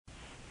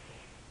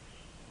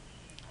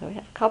So we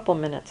have a couple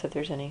minutes if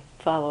there's any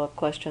follow-up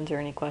questions or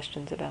any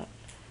questions about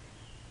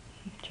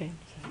James.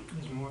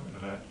 There's more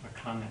of a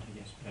comment, I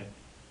guess, but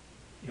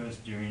it was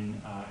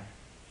during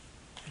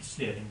the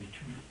sit in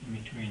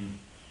between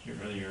your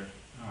earlier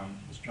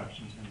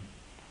instructions, and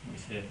we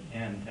said at the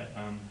end that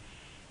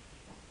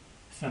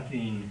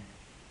something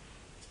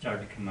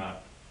started to come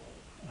up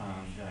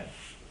that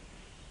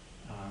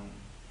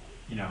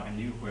I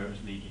knew where it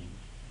was leading,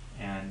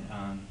 and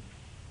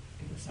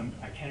it was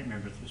I can't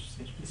remember if this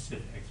was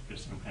specifics, but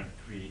some kind of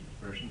creed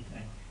version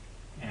thing,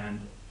 and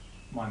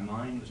my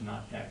mind was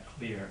not that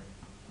clear.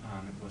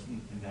 It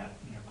wasn't in that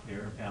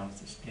clear or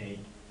balanced state,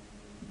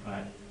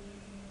 but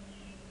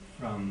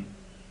from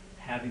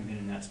having been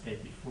in that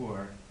state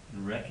before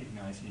and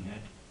recognizing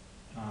it,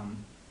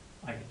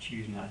 I could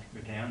choose not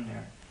to go down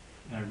there.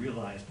 And I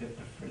realized that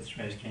the first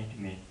phrase came to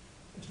me,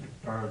 it's like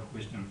borrowed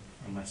wisdom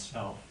from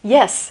myself.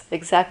 Yes,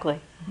 exactly.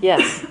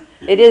 Yes,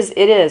 it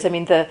is. I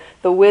mean, the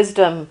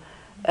wisdom,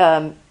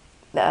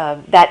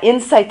 that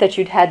insight that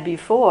you'd had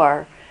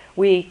before,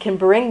 we can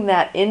bring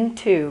that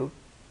into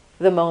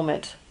the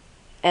moment,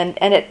 and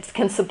it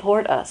can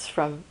support us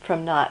from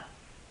not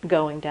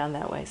going down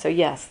that way. So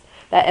yes,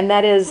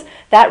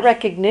 that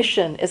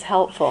recognition is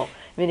helpful.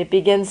 I mean, it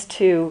begins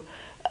to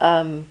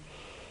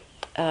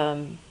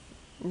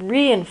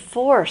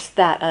reinforce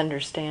that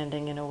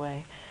understanding in a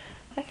way.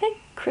 I think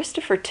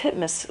Christopher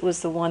Titmuss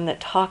was the one that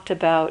talked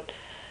about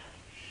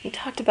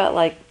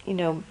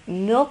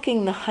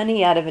milking the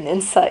honey out of an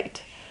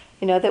insight.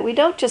 That we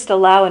don't just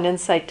allow an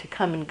insight to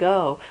come and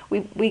go.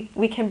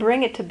 We can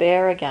bring it to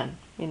bear again.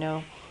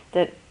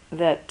 That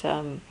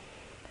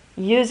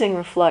using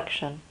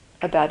reflection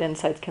about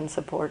insights can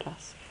support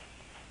us.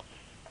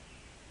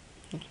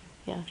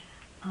 Yeah.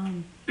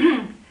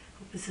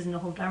 This isn't a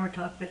whole Dharma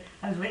talk, but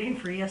I was waiting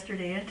for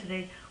yesterday and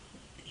today.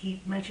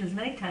 He mentions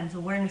many times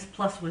awareness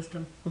plus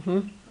wisdom.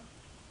 Mm-hmm.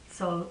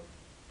 So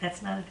is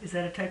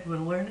that a type of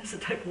awareness? A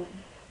type of...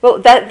 Well,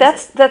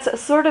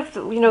 that's sort of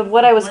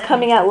what I was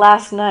coming at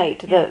last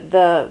night. Yeah.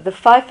 The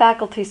five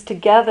faculties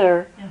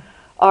together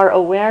are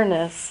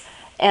awareness,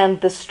 and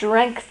the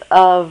strength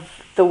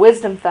of the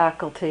wisdom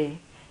faculty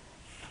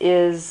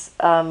is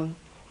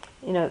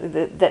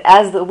that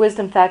as the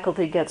wisdom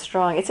faculty gets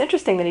strong. It's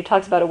interesting that he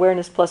talks about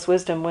awareness plus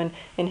wisdom when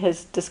in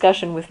his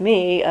discussion with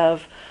me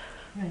of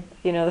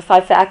the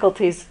five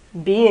faculties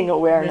being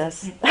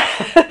awareness.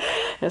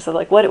 So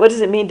like what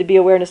does it mean to be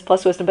awareness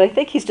plus wisdom? But I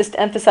think he's just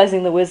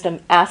emphasizing the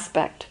wisdom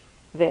aspect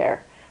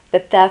there.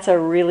 That's a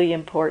really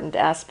important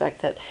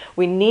aspect, that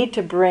we need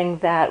to bring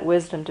that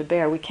wisdom to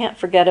bear. We can't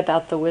forget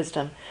about the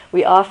wisdom.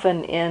 We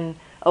often in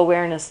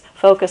awareness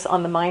focus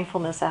on the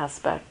mindfulness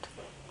aspect.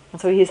 And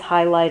so he's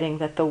highlighting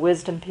that the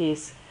wisdom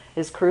piece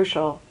is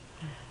crucial.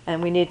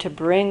 And we need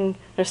to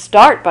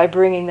start by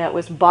bringing that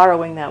wisdom,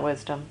 borrowing that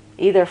wisdom,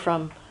 either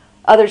from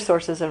other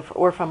sources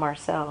or from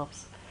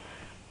ourselves.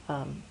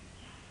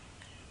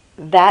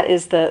 That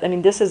is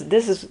this is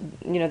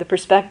the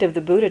perspective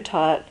the Buddha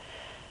taught.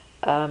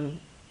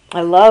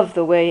 I love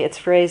the way it's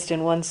phrased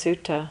in one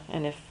sutta,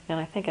 and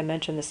I think I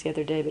mentioned this the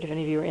other day, but if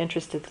any of you are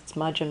interested, it's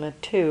Majjhima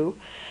 2,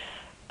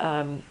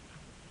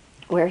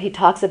 where he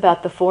talks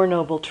about the Four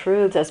Noble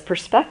Truths as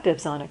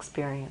perspectives on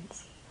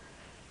experience.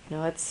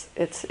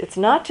 It's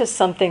not just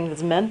something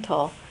that's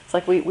mental. It's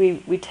like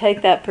we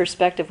take that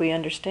perspective, we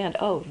understand,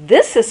 oh,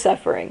 this is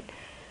suffering.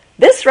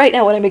 This right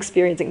now, what I'm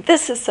experiencing,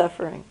 this is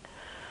suffering.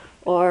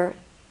 Or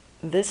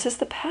this is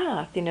the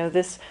path,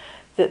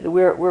 that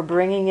we're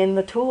bringing in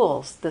the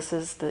tools. This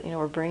is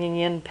we're bringing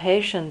in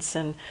patience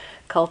and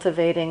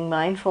cultivating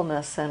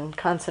mindfulness and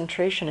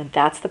concentration, and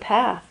that's the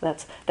path.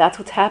 That's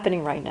what's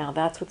happening right now.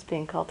 That's what's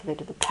being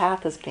cultivated. The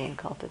path is being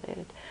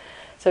cultivated.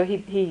 So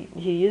he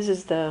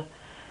uses the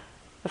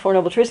Four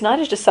Noble Truths not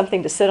as just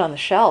something to sit on the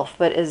shelf,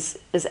 but as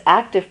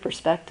active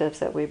perspectives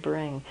that we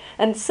bring.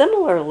 And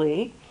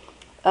similarly,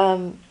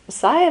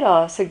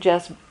 Sayadaw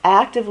suggests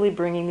actively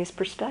bringing these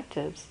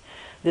perspectives.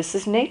 This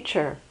is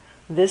nature.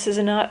 This is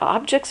not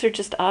objects are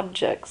just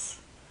objects.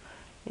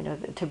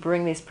 To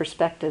bring these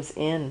perspectives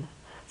in.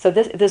 So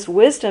this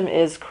wisdom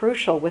is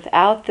crucial.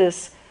 Without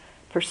this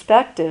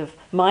perspective,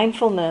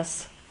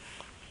 mindfulness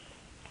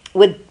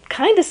would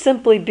kind of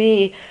simply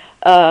be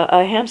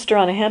a hamster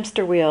on a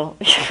hamster wheel,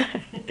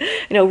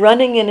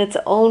 running in its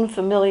own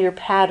familiar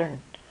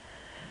pattern,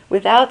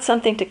 without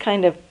something to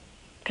kind of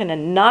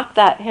knock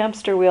that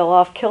hamster wheel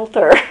off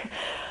kilter,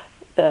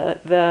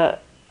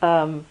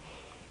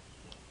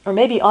 or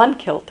maybe on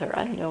kilter.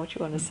 I don't know what you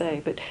want to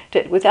say, but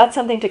without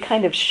something to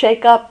kind of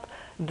shake up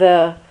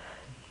the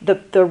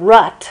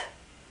rut,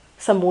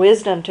 some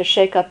wisdom to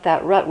shake up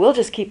that rut, we'll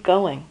just keep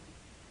going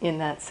in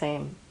that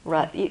same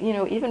rut.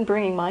 Even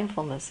bringing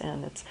mindfulness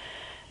in,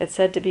 it's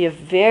said to be a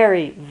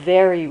very,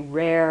 very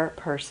rare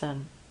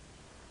person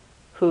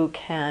who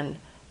can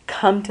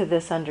come to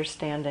this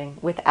understanding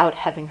without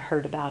having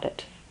heard about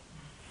it.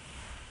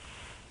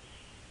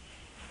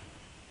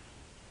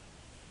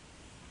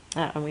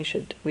 And we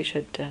should